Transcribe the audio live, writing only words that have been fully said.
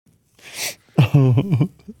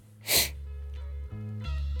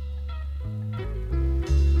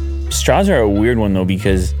Straws are a weird one, though,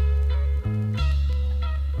 because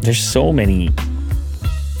there's so many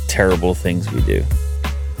terrible things we do,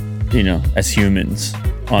 as humans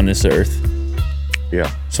on this earth. Yeah.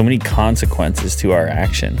 So many consequences to our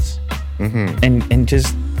actions. And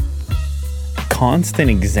just constant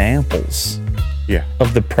examples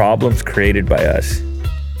of the problems created by us.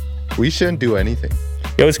 We shouldn't do anything.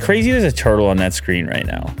 Yo, it's crazy there's a turtle on that screen right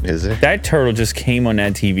now. Is there? That turtle just came on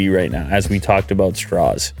that TV right now as we talked about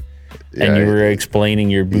straws. And you were explaining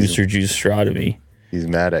your booster juice straw to me. He's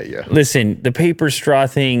mad at you. Listen, the paper straw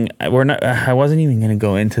thing, I wasn't even going to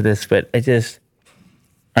go into this, but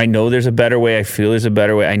I know there's a better way. I feel there's a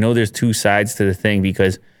better way. I know there's two sides to the thing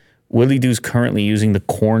because Willie Doo's currently using the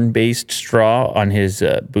corn-based straw on his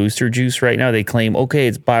booster juice right now. They claim, okay,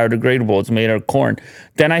 it's biodegradable. It's made out of corn.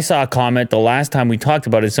 Then I saw a comment the last time we talked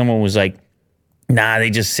about it. Someone was like, nah, they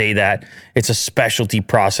just say that. It's a specialty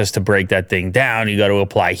process to break that thing down. You got to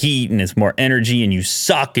apply heat and it's more energy and you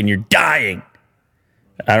suck and you're dying.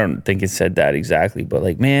 I don't think it said that exactly, but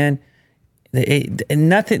like, man, there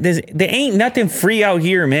ain't nothing free out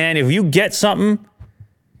here, man. If you get something,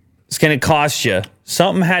 it's going to cost you.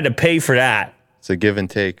 Something had to pay for that. It's a give and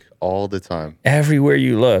take all the time. Everywhere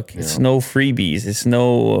you look, it's no freebies. It's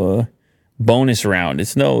no bonus round.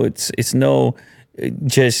 It's no,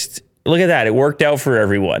 just look at that. It worked out for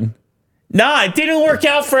everyone. Nah, it didn't work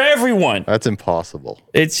out for everyone. That's impossible.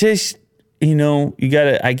 It's just, you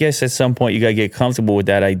gotta, I guess at some point you gotta get comfortable with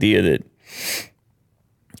that idea that,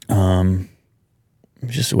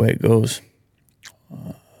 it's just the way it goes.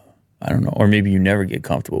 I don't know. Or maybe you never get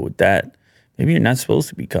comfortable with that. Maybe you're not supposed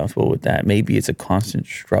to be comfortable with that. Maybe it's a constant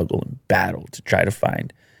struggle and battle to try to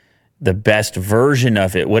find the best version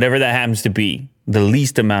of it, whatever that happens to be, the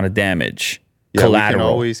least amount of damage. Yeah, collateral. we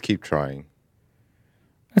can always keep trying.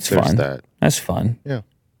 That's fun. That's fun. Yeah.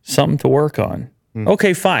 Something to work on.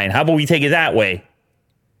 Okay, fine. How about we take it that way?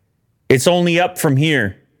 It's only up from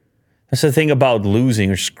here. That's the thing about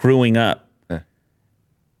losing or screwing up.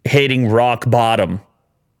 Hitting rock bottom.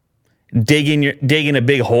 Digging a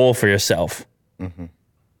big hole for yourself.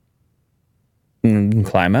 And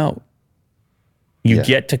climb out. You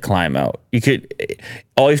get to climb out. You could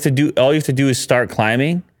all you have to do is start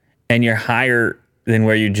climbing and you're higher than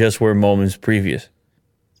where you just were moments previous.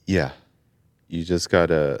 Yeah. You just got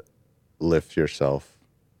to lift yourself.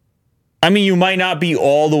 I mean, you might not be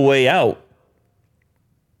all the way out.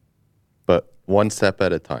 But one step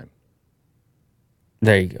at a time.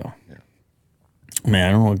 There you go. Yeah. Man,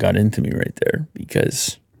 I don't know what got into me right there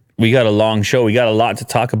because we got a long show. We got a lot to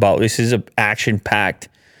talk about. This is an action-packed.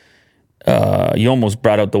 You almost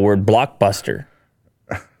brought out the word blockbuster.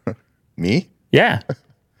 Me? Yeah.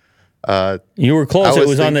 You were close. It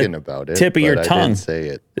was on the tip of your tongue. I didn't say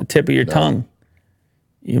it. The tip of your tongue.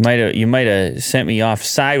 You might have sent me off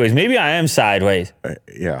sideways. Maybe I am sideways.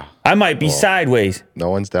 Yeah. I might be sideways. No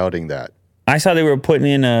one's doubting that. I saw they were putting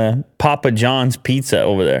in a Papa John's pizza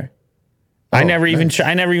over there. I never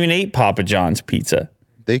even ate Papa John's pizza.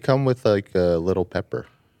 They come with like a little pepper.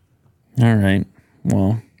 All right.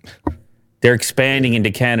 Well, they're expanding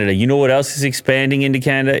into Canada. You know what else is expanding into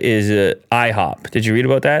Canada is IHOP. Did you read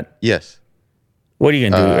about that? Yes. What are you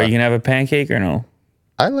going to do? Are you going to have a pancake or no?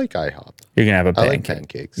 I like IHOP. You're going to have a pancake. I like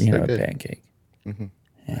pancakes. You're going to have a pancake. Mm-hmm.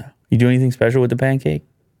 Yeah. You do anything special with the pancake?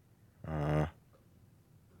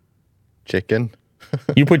 Chicken.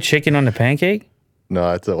 You put chicken on the pancake?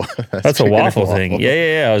 No, that's a waffle thing.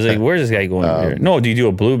 Yeah. I was like, where's this guy going here? No, do you do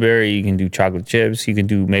a blueberry? You can do chocolate chips. You can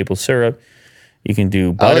do maple syrup. You can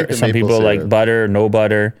do butter. Like some people like butter, no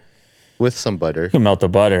butter. With some butter. You can melt the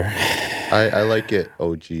butter. I like it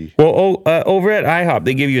OG. Well, over at IHOP,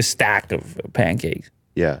 they give you a stack of pancakes.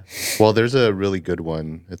 Yeah. Well, there's a really good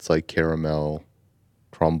one. It's like caramel,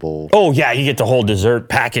 crumble. Oh, yeah. You get the whole dessert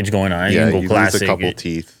package going on. Yeah, you can go you classic. lose a couple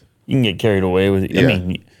teeth. You can get carried away with it. Yeah. I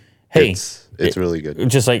mean, hey. It's really good.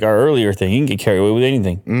 Just like our earlier thing, you can get carried away with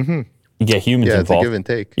anything. Mm-hmm. You get humans involved. Yeah, it's a give and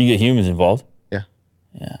take. You get humans involved. Yeah.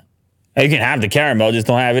 Yeah. You can have the caramel, just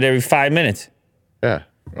don't have it every 5 minutes. Yeah,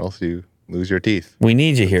 or else you lose your teeth. We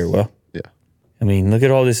need you here, Will. Yeah. I mean, look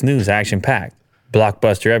at all this news, action-packed.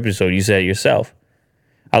 Blockbuster episode, you said it yourself.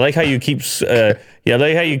 I like how you keep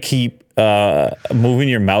moving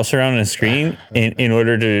your mouse around on the screen in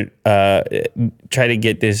order to try to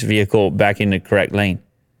get this vehicle back in the correct lane.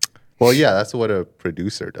 Well, yeah, that's what a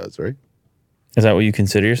producer does, right? Is that what you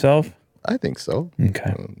consider yourself? I think so.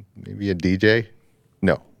 Okay. Maybe a DJ?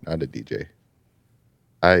 No, not a DJ.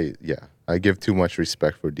 I give too much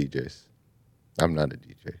respect for DJs. I'm not a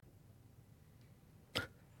DJ.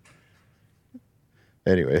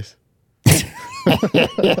 Anyways.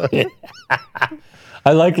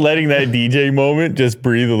 I like letting that DJ moment just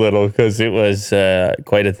breathe a little because it was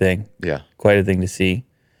quite a thing. Yeah. Quite a thing to see.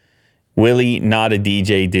 Willie, not a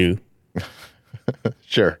DJ do.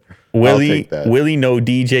 Sure. Willie, I'll take that. Willie, no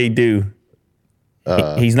DJ do.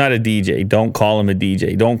 He's not a DJ. Don't call him a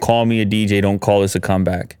DJ. Don't call me a DJ. Don't call this a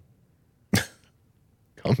comeback.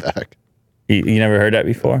 Comeback. You never heard that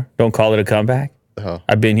before? Don't call it a comeback? Oh.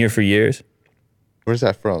 I've been here for years. Where's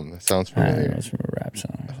that from? That sounds I don't know, familiar. it's from a rap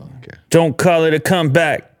song. Okay. Don't call it a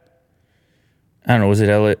comeback. I don't know. Was it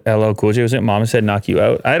LL Cool J? Was it Mama Said Knock You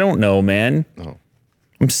Out? I don't know, man. No.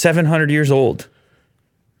 I'm 700 years old.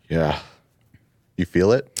 Yeah. You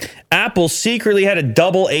feel it? Apple secretly had a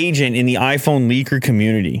double agent in the iPhone leaker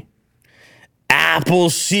community.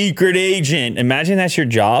 Apple's secret agent. Imagine that's your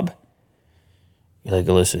job. You're like,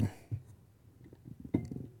 listen,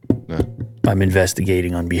 No. I'm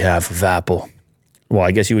investigating on behalf of Apple. Well,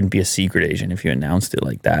 I guess you wouldn't be a secret agent if you announced it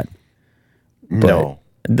like that. No.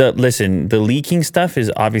 Listen, the leaking stuff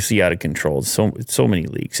is obviously out of control. So many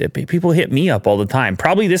leaks. People hit me up all the time.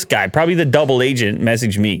 Probably this guy, probably the double agent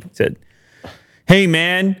messaged me. Said, hey,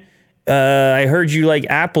 man, I heard you like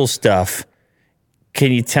Apple stuff.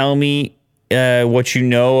 Can you tell me what you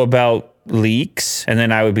know about leaks? And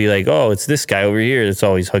then I would be like, oh, it's this guy over here that's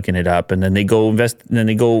always hooking it up. And then they go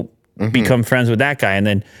become friends with that guy.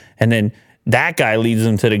 And then that guy leads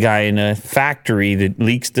them to the guy in a factory that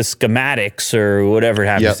leaks the schematics or whatever it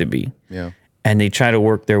happens to be. Yeah. And they try to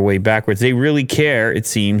work their way backwards. They really care, it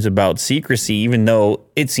seems, about secrecy, even though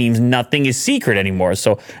it seems nothing is secret anymore.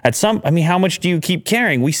 So how much do you keep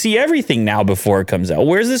caring? We see everything now before it comes out.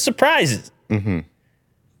 Where's the surprises? Mm-hmm.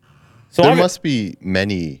 So There must be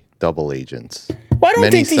many double agents. Well, I don't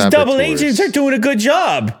many think these double saboteurs. agents are doing a good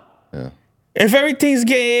job. Yeah. If every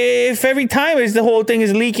time the whole thing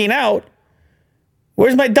is leaking out,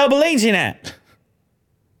 where's my double agent at?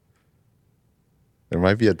 There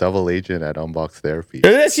might be a double agent at Unbox Therapy.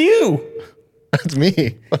 That's you. That's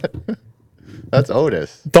me. That's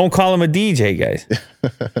Otis. Don't call him a DJ, guys.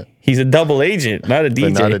 He's a double agent, not a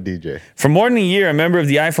DJ. But not a DJ. For more than a year, a member of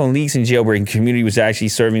the iPhone leaks and jailbreaking community was actually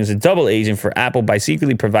serving as a double agent for Apple by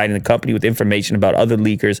secretly providing the company with information about other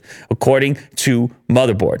leakers, according to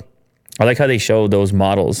Motherboard. I like how they show those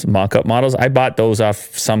models, mock-up models. I bought those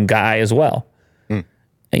off some guy as well.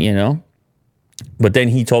 You know? But then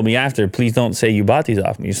he told me after, please don't say you bought these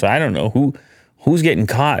off me. So I don't know who's getting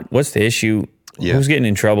caught. What's the issue? Yeah. Who's getting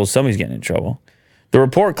in trouble? Somebody's getting in trouble. The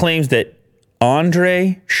report claims that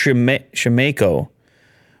Andre Shemeko,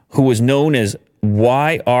 who was known as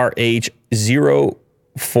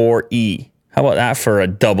YRH04E. How about that for a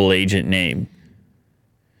double agent name?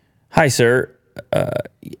 Hi, sir.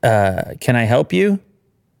 Can I help you?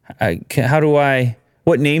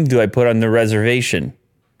 What name do I put on the reservation?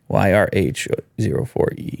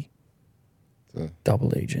 YRH04E.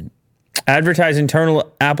 Double agent. Advertise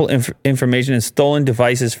internal Apple information and stolen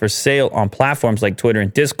devices for sale on platforms like Twitter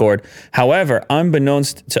and Discord. However,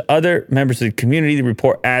 unbeknownst to other members of the community, the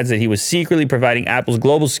report adds that he was secretly providing Apple's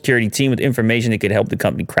global security team with information that could help the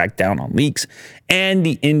company crack down on leaks and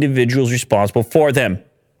the individuals responsible for them.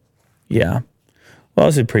 Yeah. Well,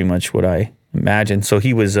 this is pretty much what I imagined. So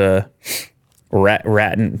he was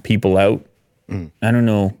ratting people out. I don't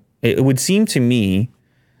know. It would seem to me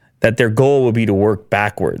that their goal would be to work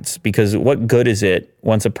backwards, because what good is it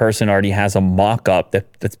once a person already has a mock-up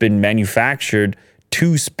that's been manufactured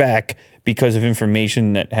to spec because of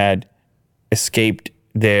information that had escaped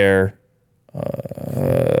their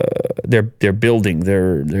building,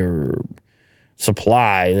 their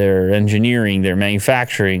supply, their engineering, their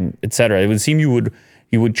manufacturing, etc. It would seem you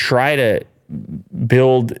would try to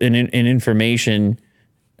build an information,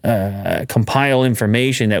 compile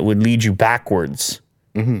information that would lead you backwards.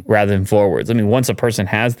 Rather than forwards. I mean, once a person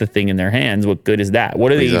has the thing in their hands, what good is that? What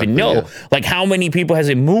do they even know? Yeah. Like, how many people has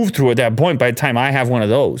it moved through at that point by the time I have one of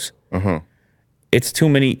those? It's too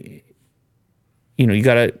many. You know, you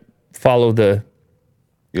got to follow the...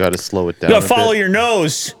 You got to slow it down. You got to follow your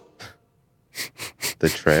nose. The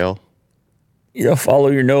trail. You got to follow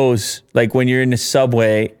your nose. Like when you're in the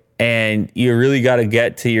subway and you really got to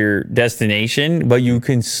get to your destination, but you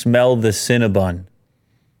can smell the Cinnabon.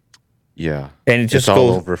 Yeah. And it just goes all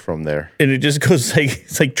over from there. And it just goes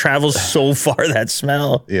like travels so far, that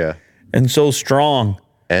smell. Yeah. And so strong.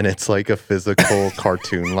 And it's like a physical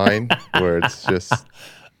cartoon line where it's just...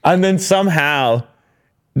 And then somehow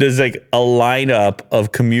there's like a lineup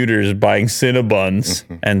of commuters buying Cinnabons,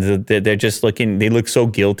 and they're just looking, they look so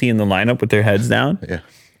guilty in the lineup with their heads down. Yeah.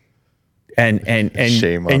 And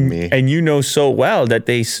shame on me. And you know so well that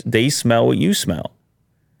they smell what you smell.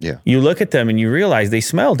 Yeah. You look at them and you realize they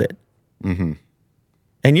smelled it.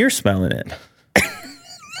 And you're smelling it.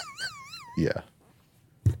 Yeah.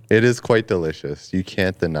 It is quite delicious. You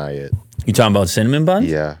can't deny it. You talking about cinnamon buns?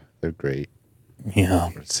 Yeah, they're great. Yeah.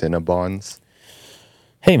 Cinnabons.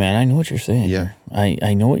 Hey, man, I know what you're saying. Yeah.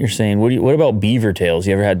 I know what you're saying. What about beaver tails?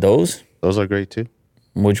 You ever had those? Those are great too.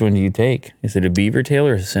 Which one do you take? Is it a beaver tail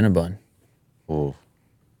or a cinnabon? Oh.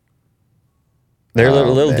 They're a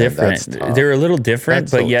little man, different. that's tough. They're a little different,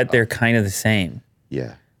 That's but so yet tough. they're kind of the same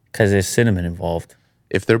Yeah. because there's cinnamon involved.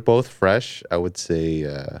 If they're both fresh, I would say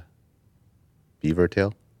beaver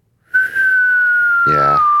tail.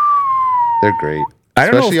 Yeah. They're great. I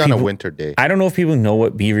don't know if Especially on a people- winter day. I don't know if people know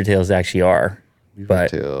what beaver tails actually are, Beaver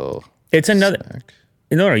but tail. it's another. snack.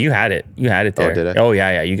 No, you had it. You had it there. did I? Oh,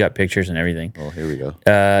 yeah. You got pictures and everything. Oh, here we go.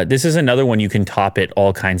 This is another one you can top it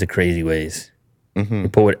all kinds of crazy ways. You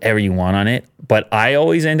put whatever you want on it. But I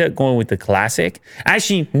always end up going with the classic.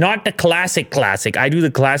 Actually, not the classic. I do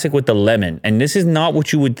the classic with the lemon. And this is not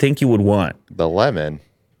what you would think you would want. The lemon.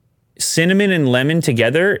 Cinnamon and lemon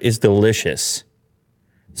together is delicious.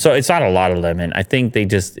 So it's not a lot of lemon. I think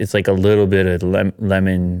it's like a little bit of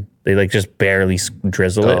lemon. They like just barely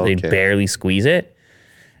drizzle it. Oh, They okay. barely squeeze it.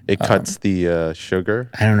 It cuts the sugar.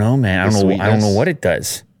 I don't know, man. I don't know sweetness? what it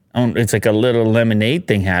does. It's like a little lemonade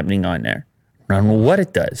thing happening on there. I don't know what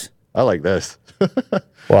it does. I like this.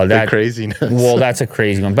 Well, The that craziness. Well, that's a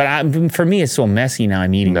crazy one. But for me, it's so messy now.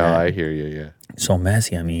 I'm eating No, that. I hear you. Yeah. So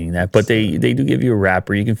messy. I'm eating that. But they do give you a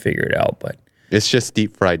wrapper. You can figure it out. But It's just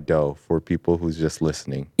deep fried dough for people who's just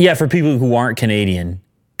listening. yeah, for people who aren't Canadian,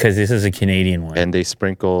 because this is a Canadian one. And they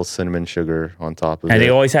sprinkle cinnamon sugar on top of And it. they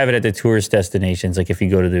always have it at the tourist destinations. Like if you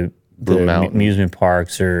go to the Blue Mountain. amusement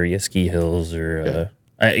parks or ski hills or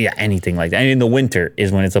anything like that. And in the winter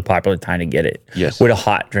is when it's a popular time to get it. Yes. With a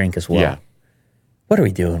hot drink as well. Yeah. What are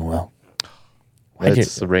we doing, Will?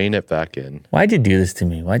 Let's rein it back in. Why'd you do this to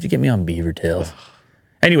me? Why'd you get me on beaver tails?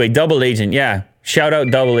 Anyway, Double Agent. Yeah. Shout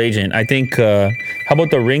out Double Agent. I think, how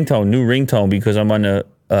about the ringtone? New ringtone because I'm on the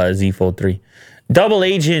Z Fold 3. Double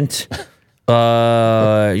Agent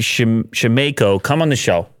Shimeko, come on the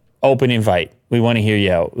show. Open invite. We want to hear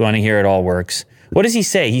you out. We want to hear it all works. What does he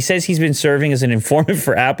say? He says he's been serving as an informant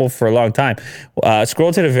for Apple for a long time.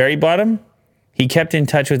 Scroll to the very bottom. He kept in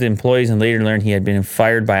touch with employees and later learned he had been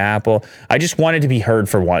fired by Apple. I just wanted to be heard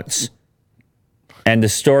for once. And the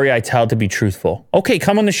story I tell to be truthful. Okay,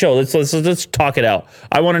 come on the show. Let's talk it out.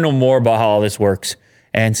 I want to know more about how all this works.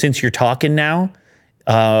 And since you're talking now,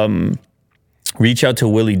 reach out to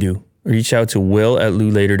Willie Do. Reach out to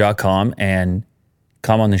will@lulater.com and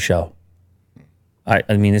come on the show.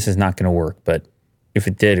 I mean, this is not going to work, but if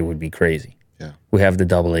it did, it would be crazy. Yeah. We have the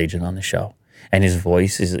Double Agent on the show. And his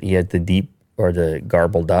voice he had the deep or the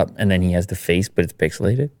garbled up, and then he has the face, but it's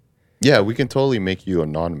pixelated. Yeah, we can totally make you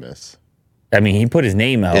anonymous. I mean, he put his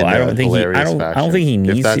name out. In I a don't think hilarious I don't fashion, think he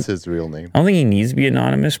needs if that's to, his real name. I don't think he needs to be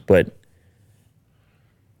anonymous, but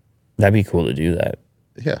that'd be cool to do that.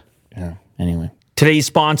 Yeah. Yeah. Anyway, today's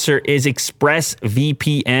sponsor is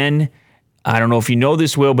ExpressVPN. I don't know if you know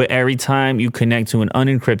this, Will, but every time you connect to an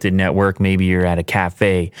unencrypted network, maybe you're at a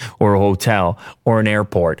cafe or a hotel or an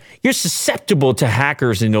airport, you're susceptible to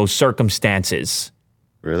hackers in those circumstances.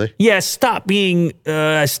 Really? Yeah, stop being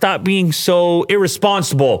so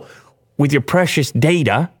irresponsible with your precious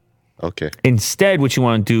data. Okay. Instead, what you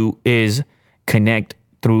want to do is connect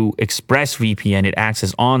through ExpressVPN. It acts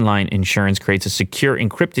as online insurance, creates a secure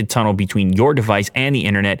encrypted tunnel between your device and the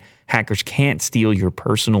internet. Hackers can't steal your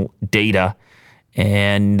personal data.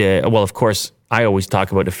 And, well, of course, I always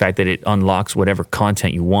talk about the fact that it unlocks whatever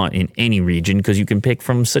content you want in any region because you can pick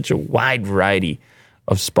from such a wide variety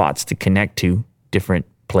of spots to connect to different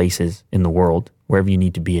places in the world, wherever you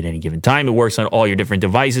need to be at any given time. It works on all your different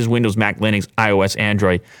devices, Windows, Mac, Linux, iOS,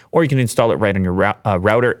 Android, or you can install it right on your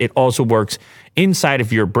router. It also works inside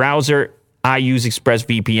of your browser. I use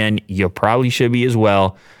ExpressVPN. You probably should be as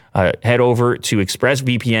well. Head over to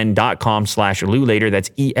expressvpn.com/LouLater. That's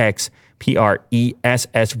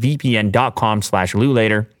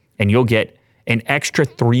expressvpn.com/LouLater, and you'll get an extra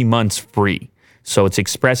 3 months free. So it's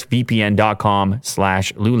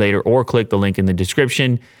expressvpn.com/LouLater, or click the link in the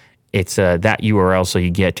description. It's that URL, so you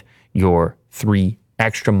get your 3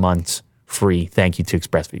 extra months free. Thank you to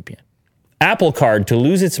ExpressVPN. Apple Card to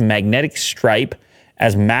lose its magnetic stripe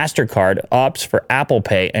as MasterCard opts for Apple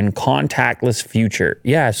Pay and contactless future.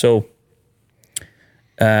 Yeah, so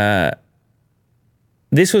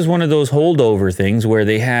this was one of those holdover things where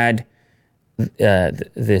they had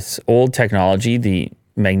this old technology, the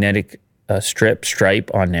magnetic stripe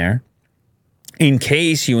on there, in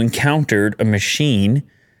case you encountered a machine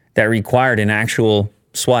that required an actual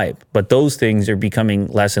swipe. But those things are becoming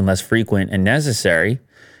less and less frequent and necessary.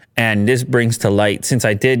 And this brings to light, since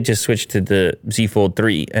I did just switch to the Z Fold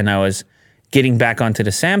 3 and I was getting back onto the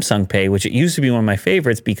Samsung Pay, which it used to be one of my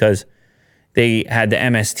favorites because they had the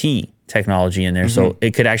MST technology in there. So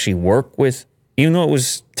it could actually work with, even though it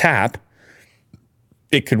was tap,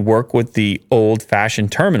 it could work with the old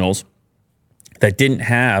fashioned terminals that didn't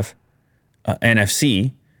have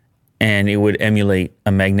NFC, and it would emulate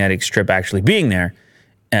a magnetic strip actually being there.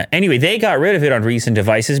 Anyway, they got rid of it on recent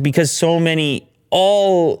devices because so many,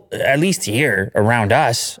 at least here around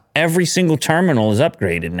us, every single terminal is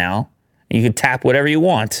upgraded now. You can tap whatever you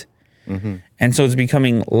want. And so it's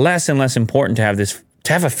becoming less and less important to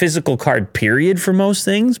have a physical card, period, for most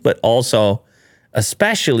things, but also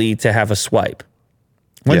especially to have a swipe.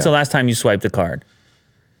 When's the last time you swiped a card?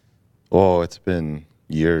 Oh, it's been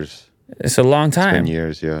years. It's a long time. It's been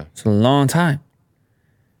years, yeah. It's a long time.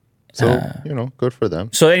 So, good for them.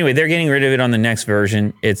 So anyway, they're getting rid of it on the next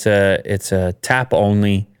version. It's a tap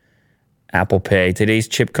only Apple Pay. Today's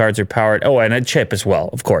chip cards are powered. Oh, and a chip as well,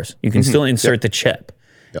 of course. You can still insert the chip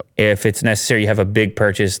if it's necessary. You have a big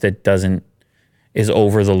purchase that is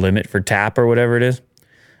over the limit for tap or whatever it is.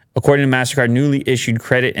 According to MasterCard, newly issued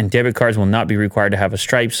credit and debit cards will not be required to have a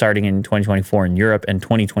stripe starting in 2024 in Europe and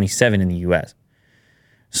 2027 in the US.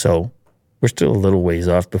 So we're still a little ways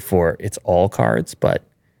off before it's all cards, but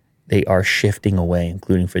they are shifting away,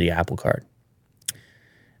 including for the Apple Card.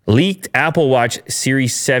 Leaked Apple Watch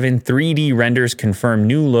Series 7 3D renders confirm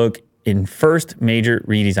new look in first major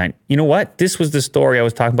redesign. You know what? This was the story I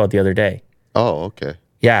was talking about the other day. Oh, okay.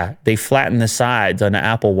 Yeah, they flattened the sides on the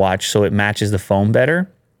Apple Watch so it matches the phone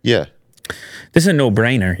better. Yeah. This is a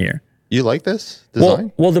no-brainer here. You like this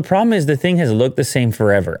design? Well, the problem is the thing has looked the same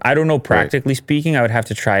forever. I don't know, practically speaking, I would have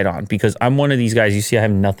to try it on because I'm one of these guys. You see, I have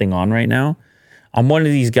nothing on right now. I'm one of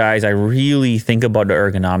these guys, I really think about the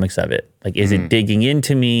ergonomics of it. Like, is it digging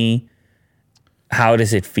into me? How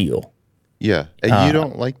does it feel? Yeah. And you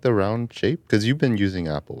don't like the round shape? Because you've been using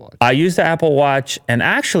Apple Watch. I use the Apple Watch, and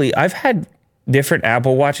actually, I've had different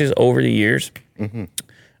Apple Watches over the years.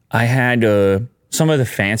 I had some of the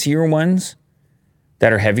fancier ones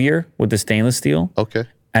that are heavier with the stainless steel. Okay.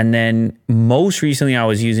 And then most recently, I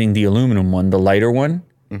was using the aluminum one, the lighter one.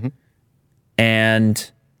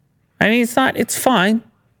 And I mean, it's fine.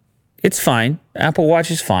 It's fine. Apple Watch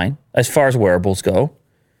is fine as far as wearables go.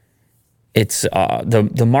 It's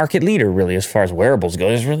the market leader, really, as far as wearables go.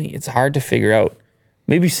 It's hard to figure out.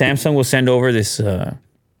 Maybe Samsung will send over this the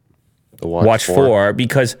Watch 4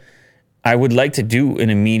 because I would like to do an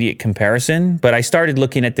immediate comparison. But I started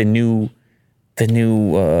looking at the new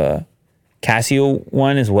Casio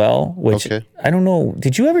one as well, which I don't know.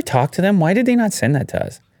 Did you ever talk to them? Why did they not send that to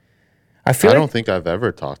us? I don't think I've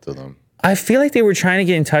ever talked to them. I feel like they were trying to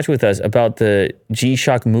get in touch with us about the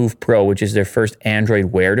G-Shock Move Pro, which is their first Android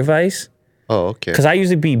Wear device. Oh, okay. Because I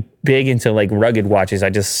used to be big into like rugged watches.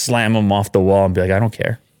 I just slam them off the wall and be like, I don't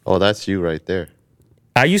care. Oh, that's you right there.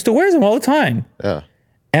 I used to wear them all the time. Yeah.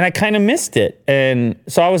 And I kind of missed it. And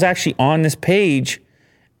so I was actually on this page.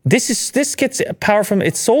 This gets power from,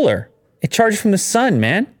 it's solar. It charges from the sun,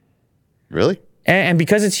 man. Really? And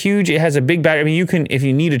because it's huge, it has a big battery. I mean, if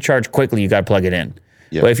you need to charge quickly, you got to plug it in.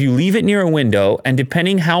 Yep. But if you leave it near a window, and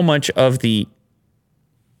depending how much of the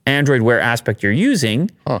Android Wear aspect you're using,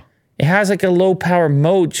 it has like a low power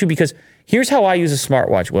mode too. Because here's how I use a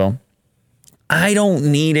smartwatch, Will. I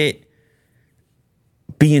don't need it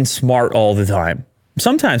being smart all the time.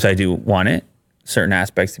 Sometimes I do want it, certain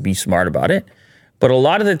aspects to be smart about it. But a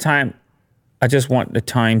lot of the time, I just want the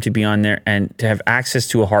time to be on there and to have access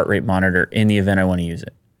to a heart rate monitor in the event I want to use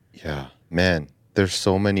it. Yeah, man, there's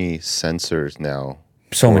so many sensors now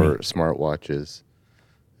for smartwatches.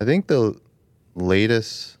 I think the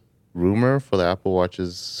latest rumor for the Apple Watch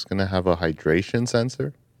is going to have a hydration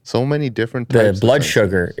sensor. So many different types the blood of sensors.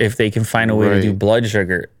 Sugar, if they can find a way to do blood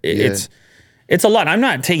sugar. It's a lot. I'm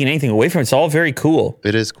not taking anything away from it. It's all very cool.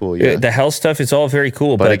 It is cool, yeah. The health stuff, it's all very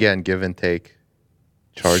cool. But again, give and take.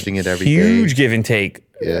 Charging it every day. Huge give and take.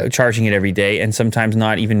 Charging it every day, and sometimes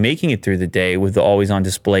not even making it through the day with the always on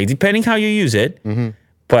display, depending how you use it.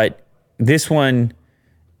 But this one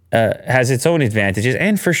has its own advantages,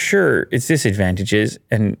 and for sure its disadvantages.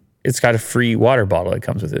 And it's got a free water bottle that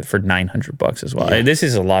comes with it for $900 as well. This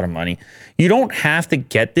is a lot of money. You don't have to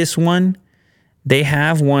get this one. They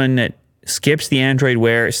have one that skips the Android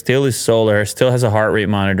Wear, still is solar, still has a heart rate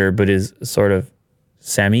monitor, but is sort of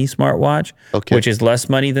semi-smartwatch, which is less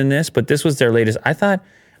money than this. But this was their latest.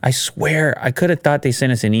 I swear, I could have thought they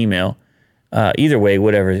sent us an email. Either way,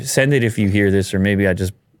 whatever. Send it if you hear this, or maybe I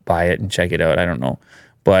just buy it and check it out. I don't know.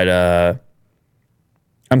 But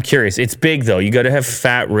I'm curious. It's big though. You got to have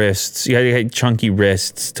fat wrists. You got to have chunky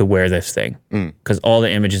wrists to wear this thing. Because all the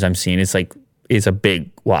images I'm seeing, it's a big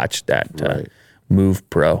watch, that Move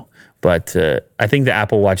Pro. But I think the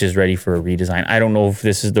Apple Watch is ready for a redesign. I don't know if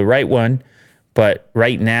this is the right one, but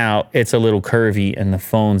right now it's a little curvy and the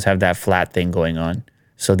phones have that flat thing going on.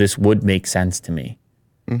 So this would make sense to me.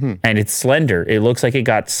 And it's slender. It looks like it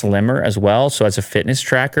got slimmer as well. So as a fitness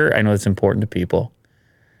tracker, I know it's important to people.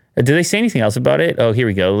 Did they say anything else about it? Oh, here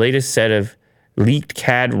we go. Latest set of leaked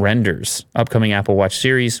CAD renders. Upcoming Apple Watch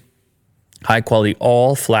series. High quality,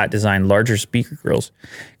 all flat design, larger speaker grills.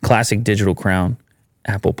 Classic digital crown.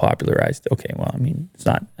 Apple popularized. Okay, well, I mean, it's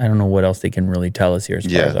not, I don't know what else they can really tell us here as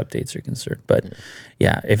far as updates are concerned. But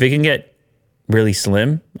yeah, if it can get really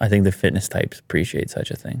slim, I think the fitness types appreciate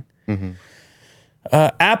such a thing.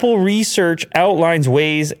 Apple research outlines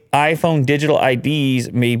ways iPhone digital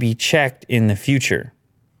IDs may be checked in the future.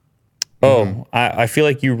 I feel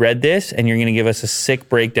like you read this and you're going to give us a sick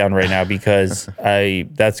breakdown right now because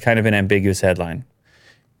that's kind of an ambiguous headline.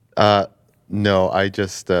 No, I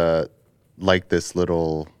just like this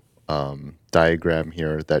little diagram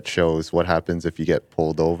here that shows what happens if you get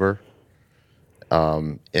pulled over.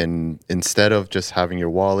 And instead of just having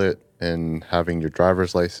your wallet and having your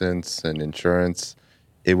driver's license and insurance,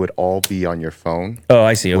 it would all be on your phone. Oh,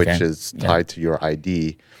 I see. Okay. Which is tied to your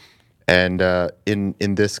ID. And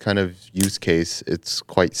in this kind of use case, it's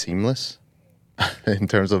quite seamless in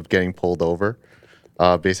terms of getting pulled over.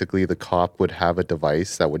 Basically, the cop would have a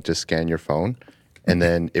device that would just scan your phone, and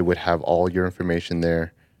then it would have all your information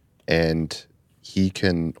there, and he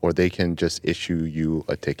can or they can just issue you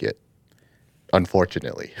a ticket.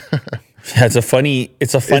 Unfortunately. Yeah, it's a funny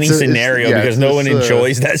scenario because no one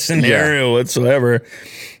enjoys that scenario whatsoever.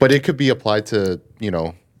 But it could be applied to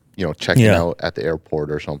checking out at the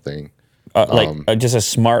airport or something. Just a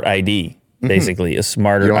smart ID, basically a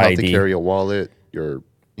smarter ID. You don't have to carry a wallet.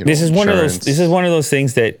 This is one of those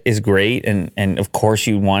things that is great, and of course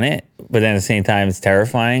you want it, but then at the same time it's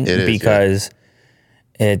terrifying because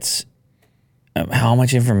it's how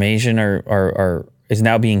much information is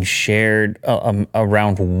now being shared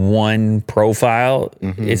around one profile.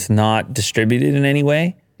 It's not distributed in any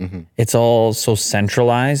way. It's all so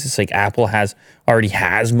centralized. It's like Apple already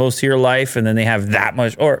has most of your life, and then they have that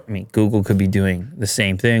much. Or I mean, Google could be doing the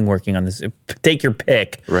same thing, working on this. Take your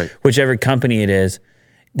pick, whichever company it is.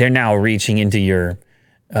 They're now reaching into your,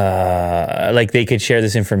 they could share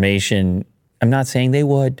this information. I'm not saying they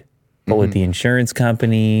would, but with the insurance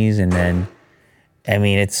companies, and then, I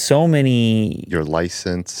mean, it's so many your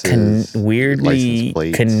licenses, weirdly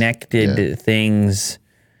license connected things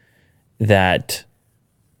that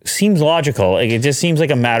seems logical. Like, it just seems like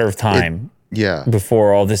a matter of time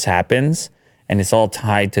before all this happens, and it's all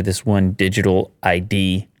tied to this one digital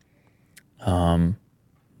ID.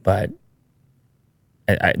 But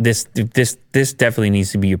this definitely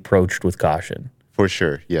needs to be approached with caution. For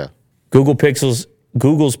sure, yeah. Google's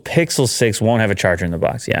Pixel 6 won't have a charger in the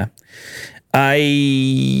box, yeah.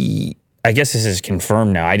 I guess this is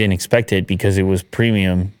confirmed now. I didn't expect it because it was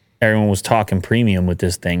premium. Everyone was talking premium with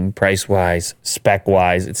this thing, price-wise,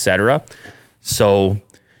 spec-wise, etc. So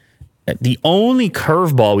the only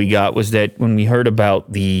curveball we got was that when we heard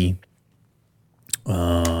about the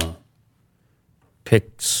Pixel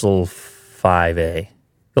 5a,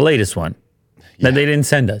 the latest one, that they didn't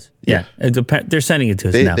send us. Yeah. They're sending it to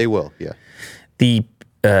us now. They will, yeah. The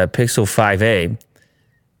Pixel 5a.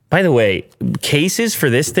 By the way, cases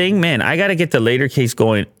for this thing, man, I got to get the later case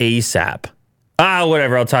going ASAP.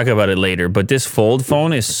 Whatever, I'll talk about it later. But this fold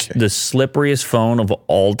phone is the slipperiest phone of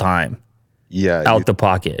all time. Yeah. Out the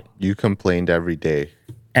pocket. You complained every day.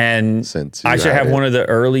 And I should have one of the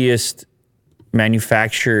earliest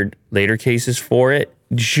manufactured later cases for it,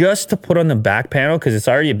 just to put on the back panel, because it's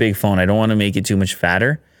already a big phone. I don't want to make it too much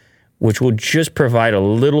fatter, which will just provide a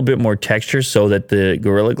little bit more texture so that the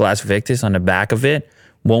Gorilla Glass Victus on the back of it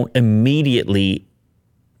won't immediately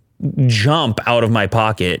jump out of my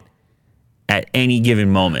pocket at any given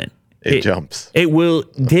moment. It jumps. It will.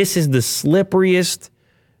 This is the slipperiest.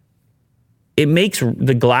 It makes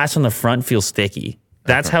the glass on the front feel sticky.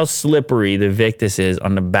 That's how slippery the Victus is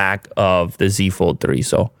on the back of the Z Fold 3.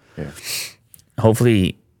 So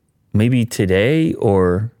hopefully maybe today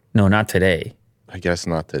no, not today. I guess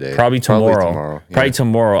not today. Probably tomorrow. Probably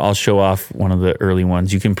tomorrow I'll show off one of the early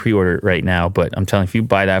ones. You can pre-order it right now, but I'm telling you, if you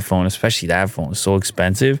buy that phone, especially that phone, it's so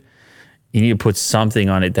expensive, you need to put something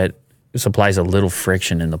on it that supplies a little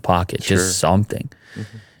friction in the pocket. Just something.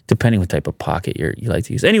 Depending what type of pocket you like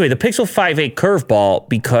to use. Anyway, the Pixel 5a curveball,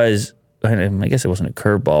 because I guess it wasn't a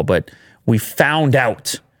curveball, but we found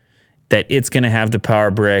out that it's going to have the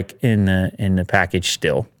power brick in the package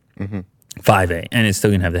still, 5A, and it's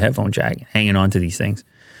still going to have the headphone jack hanging on to these things.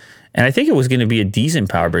 And I think it was going to be a decent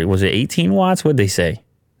power brick. Was it 18 watts? What did they say?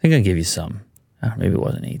 I think I'll give you some. I don't know, maybe it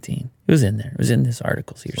wasn't 18. It was in there. It was in this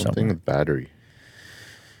article here somewhere. Something with battery.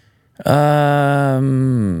 It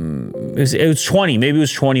was 20. Maybe it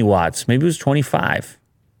was 20 watts. Maybe it was 25.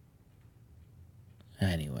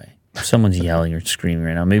 Anyway, someone's yelling or screaming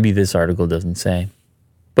right now. Maybe this article doesn't say.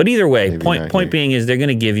 But either way, point being is they're going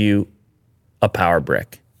to give you a power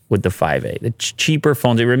brick with the 5A. The cheaper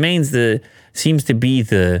phones. It seems to be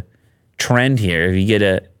the trend here. If you get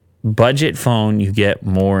a budget phone, you get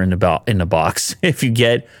more in the box. If you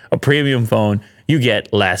get a premium phone, you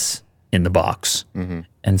get less in the box.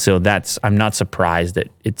 And so I'm not surprised that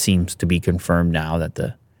it seems to be confirmed now that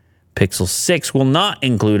the Pixel 6 will not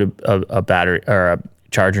include a battery or a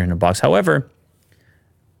charger in the box. However,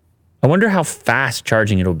 I wonder how fast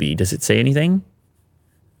charging it'll be. Does it say anything?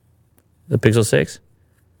 The Pixel 6?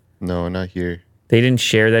 No, not here. They didn't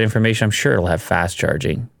share that information. I'm sure it'll have fast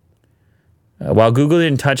charging. While Google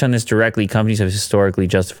didn't touch on this directly, companies have historically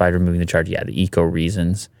justified removing the charger. Yeah, the eco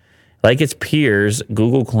reasons. Like its peers,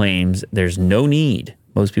 Google claims there's no need.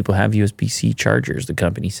 Most people have USB-C chargers, the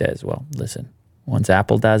company says. Well, listen, once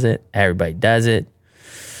Apple does it, everybody does it,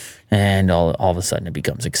 and all of a sudden it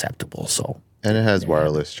becomes acceptable. And it has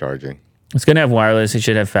wireless charging. It's going to have wireless. It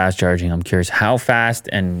should have fast charging. I'm curious how fast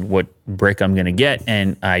and what brick I'm going to get.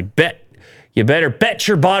 And I bet you better bet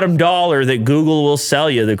your bottom dollar that Google will sell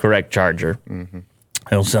you the correct charger.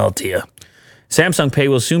 They'll sell it to you. Samsung Pay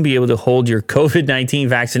will soon be able to hold your COVID-19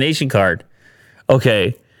 vaccination card.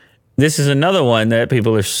 Okay, this is another one that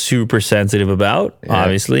people are super sensitive about,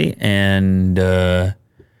 obviously. And I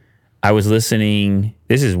was listening.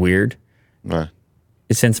 This is weird.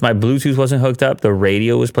 Since my Bluetooth wasn't hooked up, the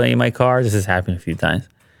radio was playing in my car. This has happened a few times.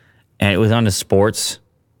 And it was on the sports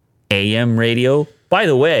AM radio. By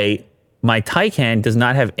the way, my Taycan does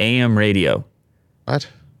not have AM radio. What?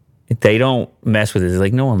 They don't mess with it. It's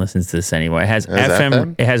like, no one listens to this anymore. It has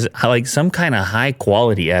FM. It has like some kind of high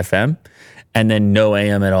quality FM and then no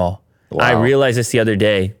AM at all. Wow. I realized this the other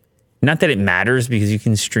day. Not that it matters because you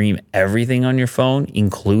can stream everything on your phone,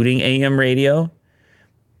 including AM radio.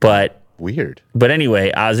 But weird. But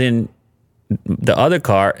anyway, I was in the other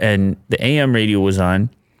car and the AM radio was on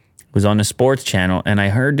the sports channel. And I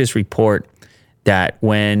heard this report that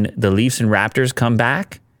when the Leafs and Raptors come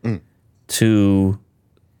back to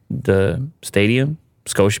the stadium,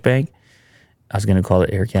 Scotiabank, I was going to call it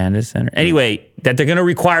Air Canada Center. Anyway, that they're going to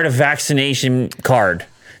require a vaccination card.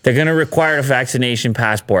 They're going to require a vaccination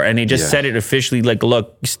passport. And they just said it officially, like,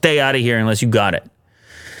 look, stay out of here unless you got it.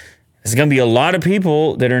 There's going to be a lot of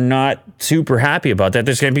people that are not super happy about that.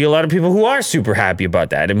 There's going to be a lot of people who are super happy about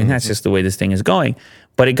that. I mean, that's just the way this thing is going.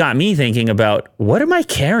 But it got me thinking about, what am I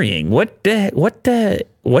carrying? What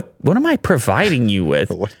am I providing you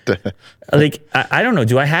with? Like, I don't know.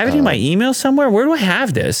 Do I have it in my email somewhere? Where do I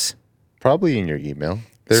have this? Probably in your email.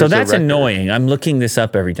 So that's annoying. I'm looking this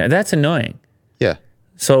up every time. That's annoying. Yeah.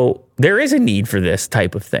 So there is a need for this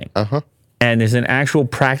type of thing. And there's an actual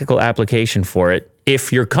practical application for it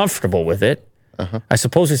if you're comfortable with it. I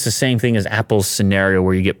suppose it's the same thing as Apple's scenario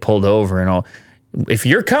where you get pulled over and all. If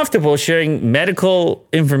you're comfortable sharing medical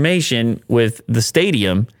information with the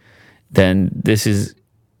stadium, then this is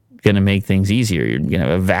going to make things easier. You're going to have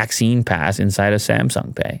a vaccine pass inside of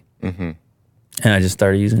Samsung Pay. And I just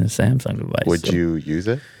started using a Samsung device. Would you use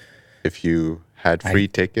it if you had free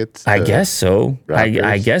tickets? I guess so.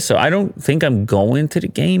 I guess so. I don't think I'm going to the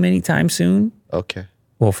game anytime soon. Okay.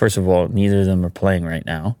 Well, first of all, neither of them are playing right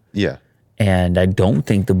now. Yeah. And I don't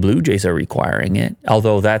think the Blue Jays are requiring it,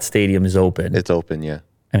 although that stadium is open. It's open, yeah.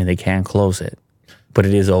 I mean, they can't close it, but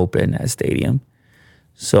it is open, that stadium.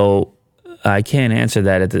 So I can't answer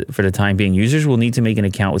that for the time being. Users will need to make an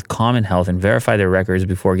account with Common Health and verify their records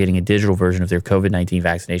before getting a digital version of their COVID-19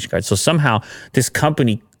 vaccination card. So somehow this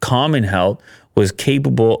company, Common Health, was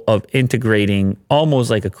capable of integrating almost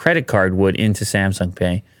like a credit card would into Samsung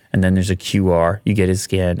Pay. And then there's a QR. You get it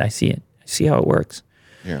scanned. I see it. I see how it works.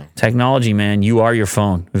 Yeah. Technology, man, you are your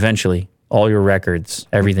phone eventually. All your records,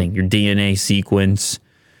 everything, your DNA sequence,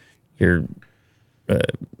 your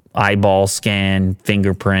eyeball scan,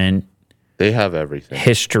 fingerprint. They have everything.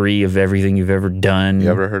 History of everything you've ever done.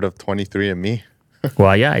 You ever heard of 23andMe?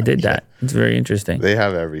 Well, yeah, I did that. It's very interesting. They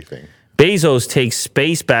have everything. Bezos takes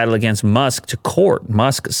space battle against Musk to court.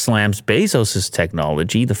 Musk slams Bezos'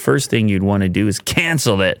 technology. The first thing you'd want to do is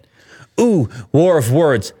cancel it. Ooh, war of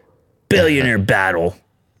words. Billionaire battle.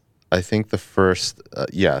 I think the first,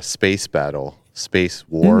 space battle, space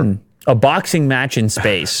war. A boxing match in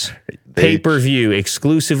space. Pay-per-view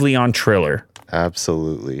exclusively on Triller.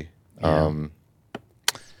 Absolutely.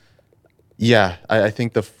 Yeah, I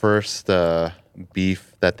think the first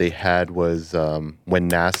beef that they had was when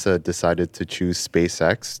NASA decided to choose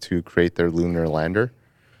SpaceX to create their lunar lander.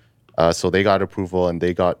 So they got approval and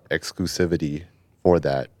they got exclusivity for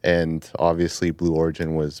that. And obviously Blue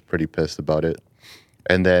Origin was pretty pissed about it.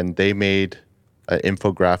 And then they made an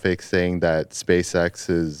infographic saying that SpaceX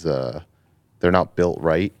is, they're not built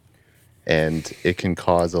right. And it can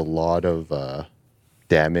cause a lot of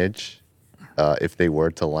damage if they were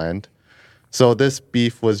to land. So this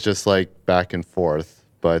beef was just like back and forth.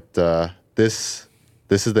 But this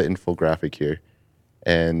is the infographic here.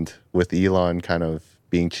 And with Elon kind of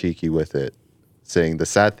being cheeky with it, saying the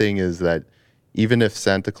sad thing is that even if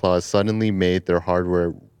Santa Claus suddenly made their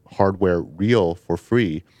hardware real for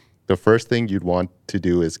free, the first thing you'd want to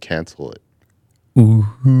do is cancel it.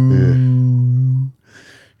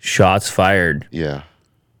 Shots fired. Yeah.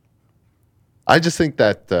 I just think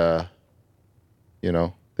that,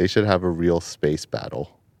 they should have a real space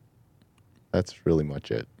battle. That's really much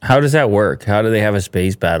it. How does that work? How do they have a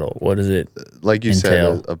space battle? What does it Like you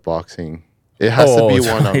entail? said, a boxing. It has to be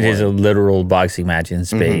one-on-one. It is a literal boxing match in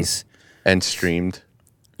space. And streamed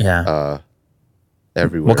Yeah.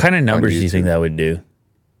 everywhere. What kind of on numbers do you think YouTube. that would do?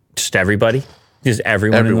 Just everybody? Just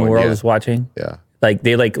everyone in the Everyone, world yeah. is watching? Yeah.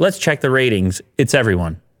 Let's check the ratings. It's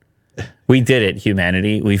everyone. We did it,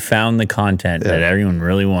 humanity. We found the content that everyone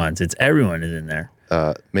really wants. It's everyone is in there.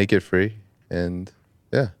 Make it free. And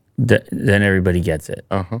yeah. Then everybody gets it.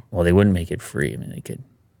 Uh-huh. Well, they wouldn't make it free. I mean, they could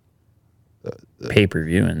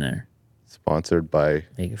pay-per-view in there. Sponsored by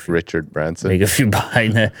Make a few- Richard Branson. Make a few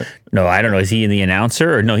behind the... No, I don't know. Is he in the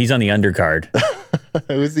announcer? Or no, he's on the undercard.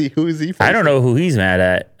 Who is he? I don't know who he's mad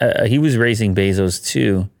at. He was racing Bezos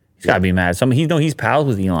too. He's got to be mad. He's pals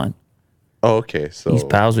with Elon. Oh, okay. So He's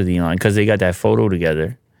pals with Elon because they got that photo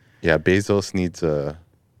together. yeah, Bezos needs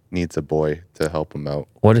a boy to help him out.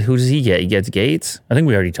 Who does he get? He gets Gates? I think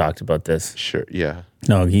we already talked about this. Sure. Yeah.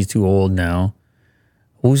 No, he's too old now.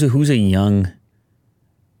 Who's a young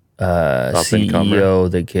Up-and-comer. CEO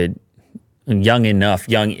that could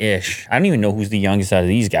youngish. I don't even know who's the youngest out of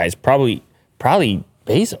these guys. Probably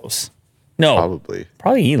Bezos. No,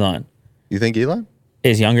 probably Elon. You think Elon?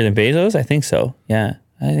 Is younger than Bezos? I think so. Yeah,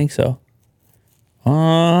 I think so.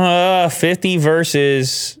 50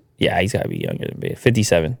 versus... Yeah, he's got to be younger than Bezos.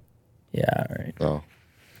 57. Yeah, all right. Oh.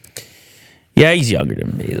 Yeah, he's younger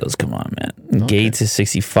than Bezos. Come on, man. Okay. Gates is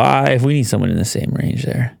 65. We need someone in the same range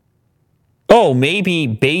there. Oh, maybe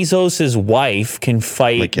Bezos' wife can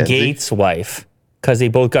fight Mackenzie? Gates' wife because they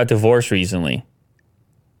both got divorced recently.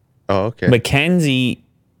 Oh, okay. Mackenzie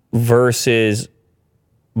versus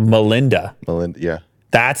Melinda. Yeah.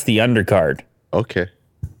 That's the undercard. Okay.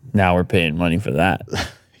 Now we're paying money for that.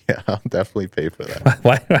 Yeah, I'll definitely pay for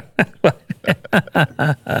that.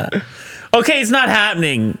 Okay, it's not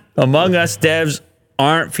happening. Among Us devs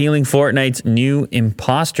aren't feeling Fortnite's new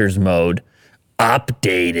imposters mode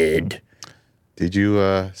updated. Did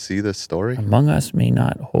you see the story? Among Us may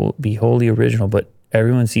not be wholly original, but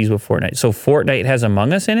everyone sees what Fortnite. So Fortnite has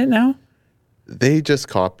Among Us in it now? They just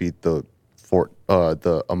copied the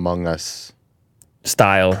Among Us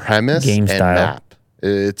style premise game and style. map.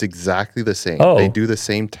 It's exactly the same. Oh. They do the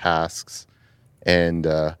same tasks, and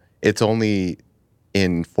it's only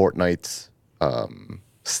in Fortnite's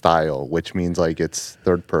style, which means like it's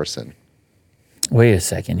third person. Wait a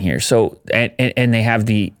second here. So and they have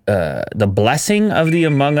the blessing of the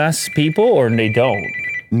Among Us people, or they don't?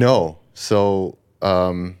 No. So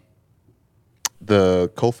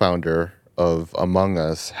the co-founder of Among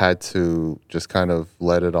Us had to just kind of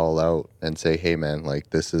let it all out and say, "Hey, man, like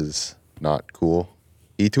this is not cool."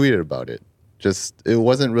 He tweeted about it. It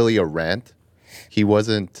wasn't really a rant. He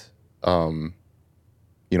wasn't,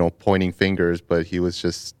 pointing fingers, but he was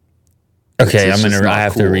just. Okay, it's just I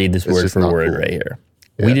have cool. to read this It's word just for not word cool. right here.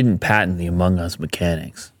 Yeah. We didn't patent the Among Us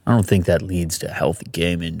mechanics. I don't think that leads to a healthy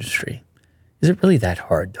game industry. Is it really that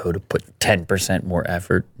hard, though, to put 10% more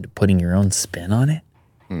effort into putting your own spin on it?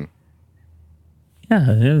 Yeah,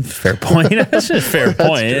 it's a fair point. That's a fair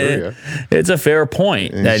point. true, It's a fair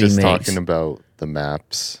point And that he's he just makes. talking about the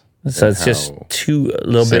maps. So and it's just how a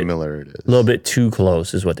little similar it is. bit too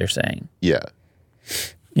close is what they're saying. Yeah.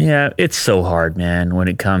 Yeah, it's so hard, man, when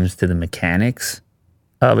it comes to the mechanics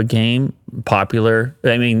of a game. Popular.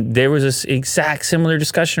 I mean, there was this exact similar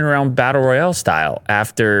discussion around Battle Royale style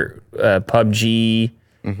after PUBG.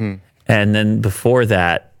 Mm-hmm. And then before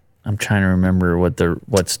that, I'm trying to remember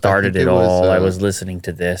what started it all. I was listening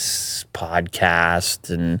to this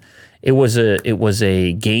podcast, and it was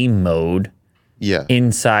a game mode Yeah.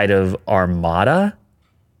 inside of Armada.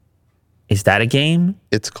 Is that a game?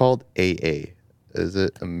 It's called AA. Is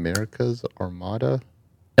it America's Armada?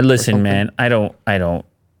 Listen, man, I don't,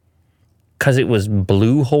 because it was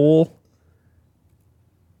Blue Hole.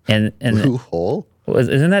 And Blue Hole?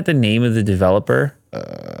 Isn't that the name of the developer?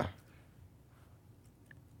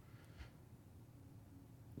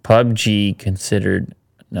 PUBG considered.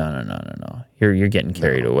 No. You're getting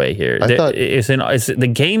carried away here. I thought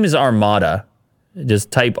The game is Armada.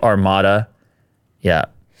 Just type Armada. Yeah.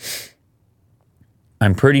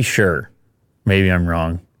 I'm pretty sure. Maybe I'm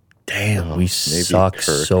wrong. Damn, we suck Kirk.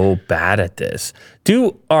 so bad at this.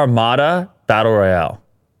 Do Armada Battle Royale.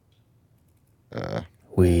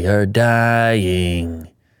 We are dying.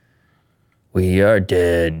 We are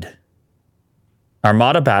dead.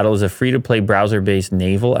 Armada Battle is a free-to-play browser-based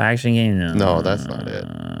naval action game. no, that's not it.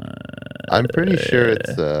 I'm pretty sure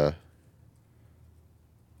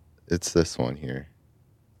it's this one here.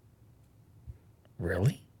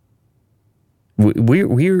 Really?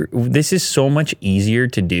 This is so much easier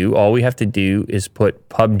to do. All we have to do is put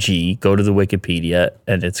PUBG, go to the Wikipedia,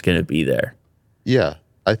 and it's going to be there. Yeah,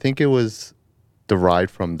 I think it was derived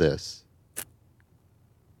from this.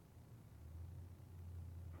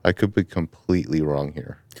 I could be completely wrong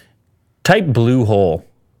here. Type Blue Hole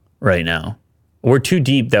right now. We're too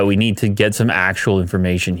deep that we need to get some actual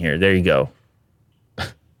information here. There you go.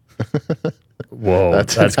 Whoa,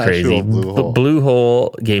 that's crazy. Blue Hole. Blue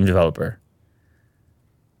Hole game developer.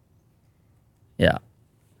 Yeah.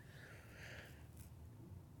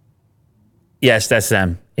 Yes, that's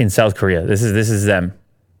them in South Korea. This is them.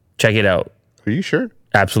 Check it out. Are you sure?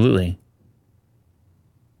 Absolutely.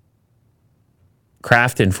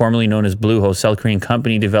 Krafton, formerly known as Bluehost, South Korean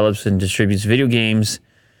company, develops and distributes video games.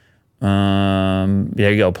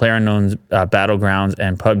 There you go. PlayerUnknown's Battlegrounds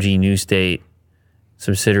and PUBG New State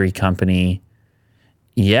subsidiary company.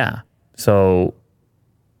 Yeah. So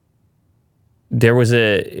there was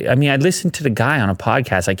I listened to the guy on a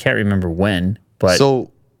podcast. I can't remember when, but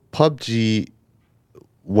So PUBG,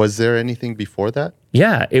 was there anything before that?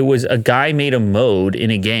 yeah, it was a guy made a mode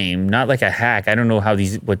in a game, not like a hack. I don't know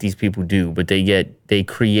what these people do, but they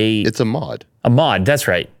create It's a mod. a mod. That's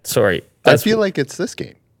right. Sorry. I feel like it's this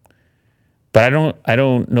game. But I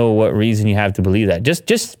don't know what reason you have to believe that.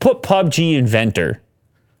 Just put PUBG Inventor.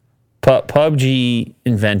 PUBG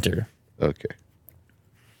Inventor. Okay.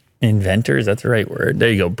 Inventor, is that the right word? There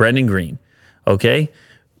you go. Brendan Green. Okay.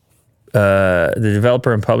 The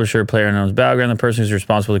developer and publisher, PlayerUnknown's Battleground, the person who's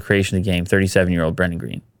responsible for the creation of the game, 37-year-old Brendan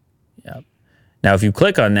Green. Yeah. Now, if you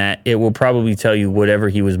click on that, it will probably tell you whatever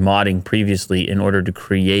he was modding previously in order to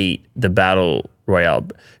create the Battle Royale.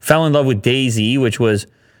 Fell in love with DayZ, which was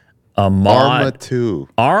a mod. Arma 2.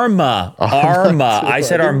 Arma. I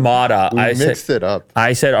said Armada. We mixed it up.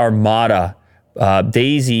 I said Armada.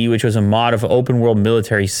 DayZ, which was a mod of open world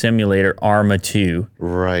military simulator, Arma 2.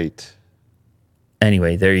 Right.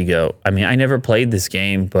 Anyway, there you go. I mean, I never played this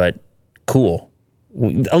game, but cool.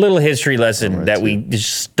 A little history lesson that we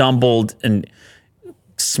just stumbled and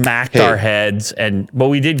smacked our heads, but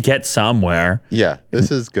we did get somewhere. Yeah,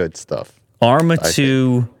 this is good stuff. Arma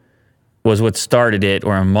 2 was what started it,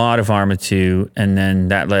 or a mod of Arma 2, and then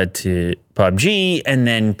that led to PUBG, and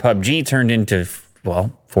then PUBG turned into,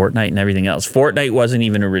 well, Fortnite and everything else. Fortnite wasn't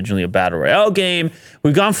even originally a Battle Royale game.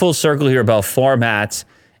 We've gone full circle here about formats,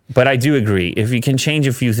 but I do agree. If you can change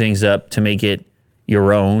a few things up to make it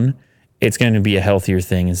your own, it's going to be a healthier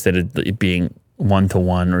thing instead of it being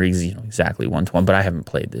one-to-one or exactly one-to-one. But I haven't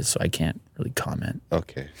played this, so I can't really comment.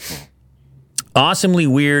 Okay. Awesomely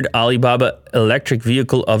weird Alibaba electric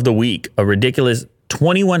vehicle of the week. A ridiculous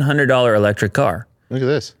 $2,100 electric car. Look at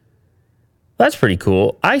this. That's pretty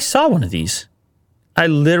cool. I saw one of these. I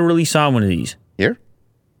literally saw one of these. Here?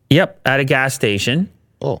 Yep, at a gas station.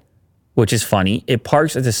 Oh. Which is funny. It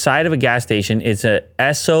parks at the side of a gas station. It's a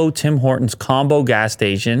Esso Tim Hortons combo gas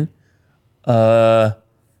station. You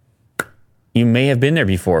may have been there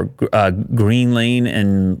before. Green Lane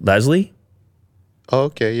and Leslie. Oh,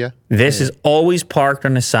 okay, yeah. This is always parked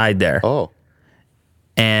on the side there. Oh.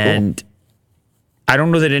 And I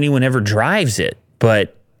don't know that anyone ever drives it,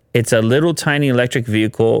 but it's a little tiny electric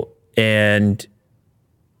vehicle. And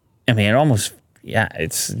I mean,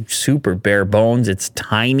 it's super bare bones. It's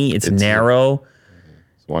tiny. It's narrow.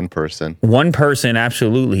 It's one person. One person,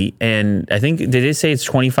 absolutely. And I think, did it say it's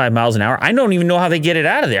 25 miles an hour? I don't even know how they get it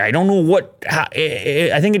out of there. I don't know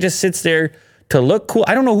I think it just sits there to look cool.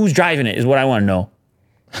 I don't know who's driving it is what I want to know.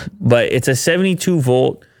 But it's a 72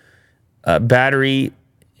 volt battery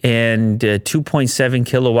and 2.7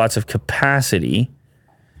 kilowatts of capacity.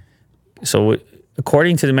 So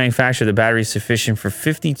according to the manufacturer, the battery is sufficient for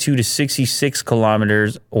 52 to 66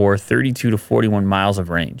 kilometers or 32 to 41 miles of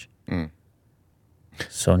range.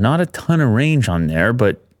 So not a ton of range on there,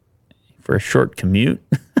 but for a short commute.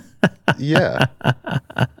 Yeah.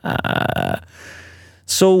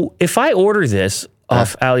 So if I order this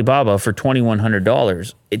off Alibaba for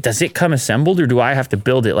 $2,100, does it come assembled, or do I have to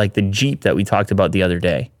build it like the Jeep that we talked about the other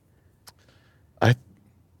day?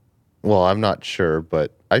 Well, I'm not sure,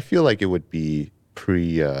 but I feel like it would be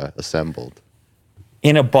pre-assembled.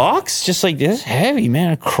 In a box, just like this, heavy,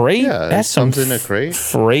 man, a crate. Yeah, That's it some comes in a crate.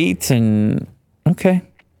 Freight and okay.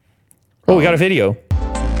 Oh, we got a video.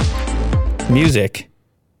 Music.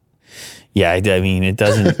 Yeah, I mean, it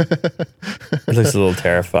doesn't. It looks a little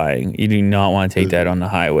terrifying. You do not want to take that on the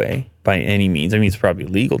highway by any means. I mean, it's probably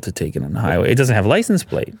legal to take it on the highway. It doesn't have license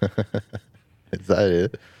plate. Is that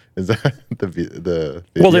it? Is that the video?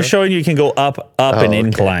 Well, they're showing you can go up an okay.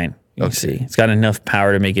 incline. You see, it's got enough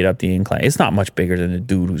power to make it up the incline. It's not much bigger than the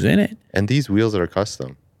dude who's in it. And these wheels are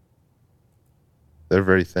custom. They're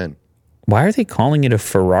very thin. Why are they calling it a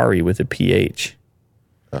Ferrari with a PH?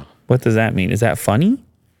 Oh. What does that mean? Is that funny?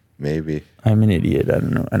 Maybe. I'm an idiot. I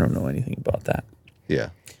don't know. I don't know anything about that. Yeah.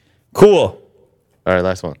 Cool. All right,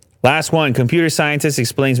 last one. Last one. Computer scientist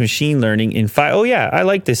explains machine learning in 5. Oh yeah, I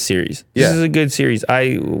like this series. This Yeah. is a good series.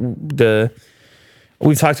 We've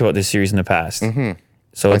talked about this series in the past. Mm-hmm.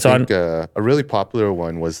 So it's I on think, a really popular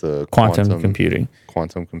one was the quantum computing.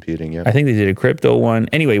 Quantum computing, yeah. I think they did a crypto one.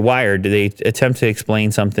 Anyway, Wired, they attempt to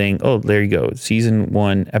explain something. Oh, there you go. Season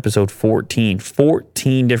 1, episode 14.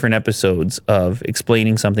 14 different episodes of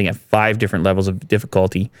explaining something at 5 different levels of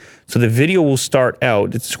difficulty. So the video will start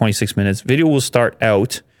out, it's 26 minutes. Video will start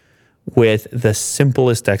out with the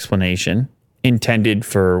simplest explanation intended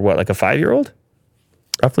for what, like a 5-year-old?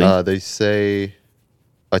 Roughly? They say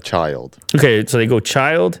a child. Okay, so they go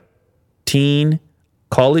child, teen,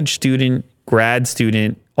 college student, grad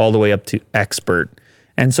student, all the way up to expert.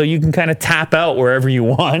 And so you can kind of tap out wherever you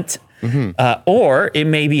want. Or it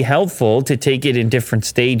may be helpful to take it in different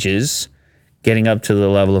stages, getting up to the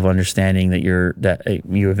level of understanding that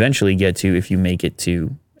you eventually get to if you make it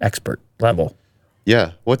to expert level.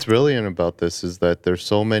 Yeah. What's brilliant about this is that there's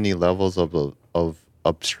so many levels of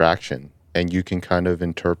abstraction, and you can kind of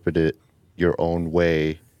interpret it your own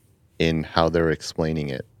way in how they're explaining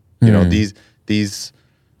it. You know, these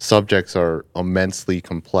subjects are immensely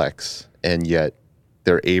complex, and yet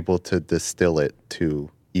they're able to distill it to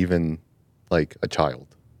even like a child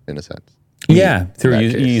in a sense. Yeah, through in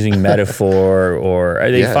that case. using metaphor, or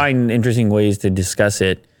they Yeah. find interesting ways to discuss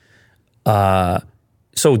it.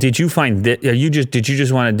 So did you find that? Did you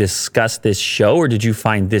just want to discuss this show, or did you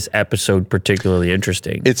find this episode particularly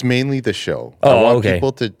interesting? It's mainly the show. Oh, I want okay.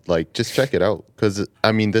 people to like just check it out, because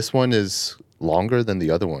I mean this one is longer than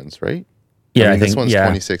the other ones, right? Yeah, I I mean, think this one's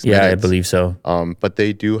 26 Yeah, I minutes. believe so. But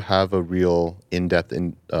they do have a real in-depth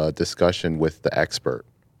discussion with the expert,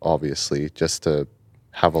 obviously, just to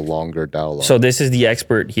have a longer dialogue. So this is the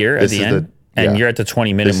expert here at This the is end, the- and yeah. you're at the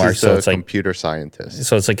 20-minute this mark. is So the it's like computer scientist.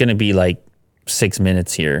 going to be like 6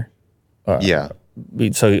 minutes here. Yeah.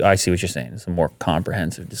 So I see what you're saying. It's a more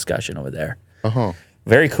comprehensive discussion over there. Uh-huh.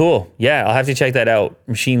 Very cool. Yeah, I'll have to check that out.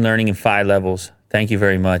 Machine learning in 5 levels. Thank you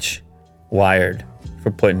very much, Wired,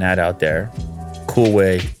 for putting that out there. Cool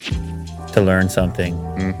way to learn something,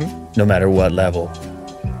 no matter what level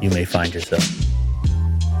you may find yourself.